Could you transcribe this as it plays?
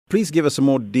Please give us some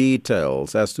more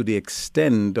details as to the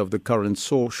extent of the current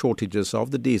shortages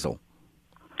of the diesel.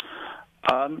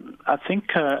 I think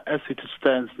as it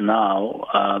stands now,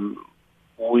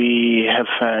 we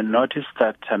have noticed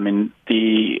that,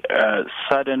 the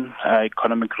sudden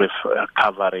economic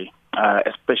recovery,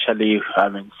 especially,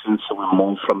 since we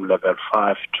moved from level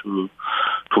 5 to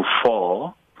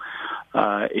 4,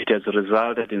 it has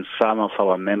resulted in some of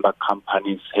our member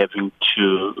companies having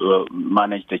to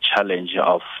manage the challenge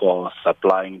of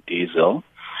supplying diesel.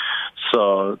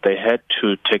 So they had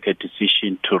to take a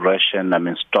decision to ration,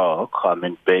 stock,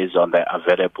 based on the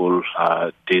available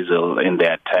diesel in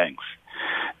their tanks.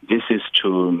 This is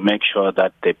to make sure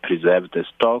that they preserve the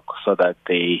stock so that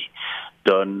they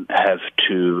don't have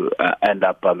to end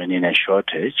up, in a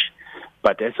shortage.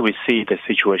 But as we see the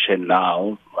situation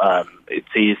now, it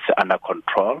is under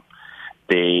control.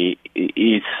 There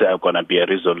is going to be a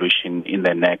resolution in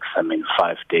the next,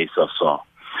 5 days or so.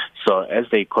 So as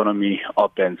the economy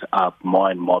opens up,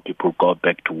 more and more people go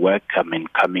back to work. Coming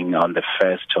on the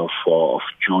 1st of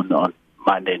June, on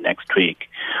Monday next week,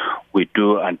 we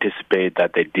do anticipate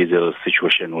that the diesel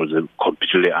situation will be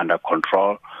completely under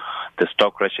control. The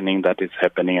stock rationing that is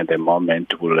happening at the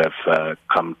moment will have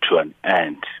come to an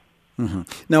end. Mm-hmm.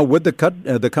 Now, with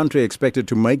the country expected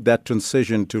to make that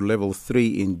transition to level 3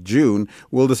 in June,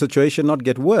 will the situation not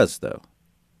get worse, though?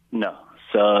 No.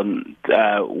 So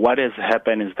what has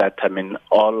happened is that,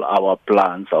 all our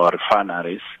plants, our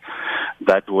refineries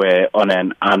that were on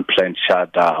an unplanned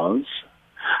shutdowns,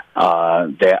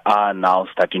 they are now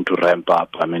starting to ramp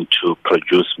up, to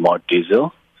produce more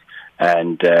diesel.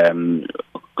 And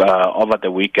over the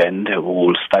weekend, we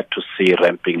will start to see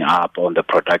ramping up on the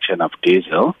production of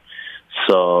diesel.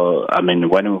 So, when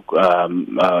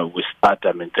we start,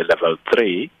 the level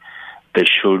 3, there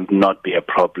should not be a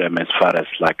problem as far as,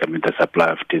 the supply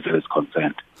of diesel is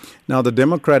concerned. Now, the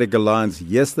Democratic Alliance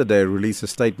yesterday released a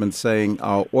statement saying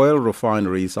our oil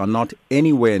refineries are not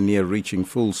anywhere near reaching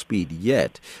full speed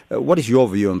yet. What is your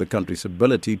view on the country's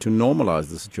ability to normalize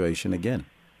the situation again?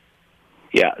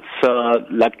 Yeah, so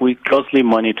we closely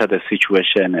monitor the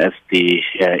situation as the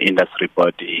industry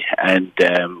body, and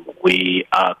we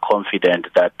are confident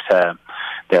that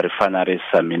the refineries,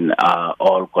 are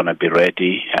all going to be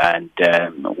ready, and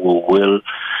we will,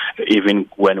 even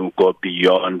when we go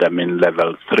beyond,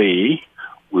 level 3,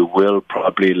 we will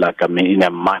probably, in a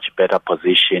much better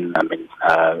position,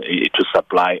 to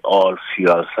supply all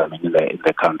fuels, in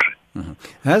the country. Mm-hmm.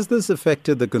 Has this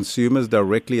affected the consumers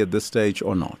directly at this stage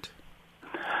or not?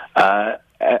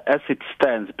 As it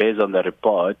stands, based on the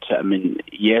report,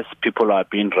 yes, people are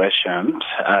being rationed,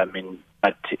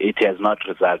 but it has not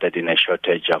resulted in a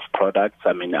shortage of products.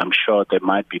 I'm sure there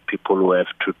might be people who have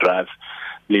to drive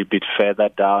a little bit further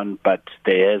down, but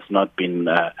there has not been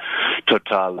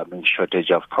total,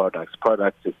 shortage of products.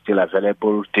 Products is still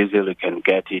available. Diesel, you can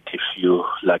get it if you,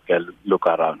 look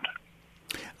around.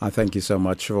 I thank you so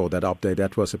much for that update.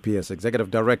 That was a PS Executive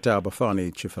Director,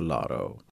 Abafani Chifalaro.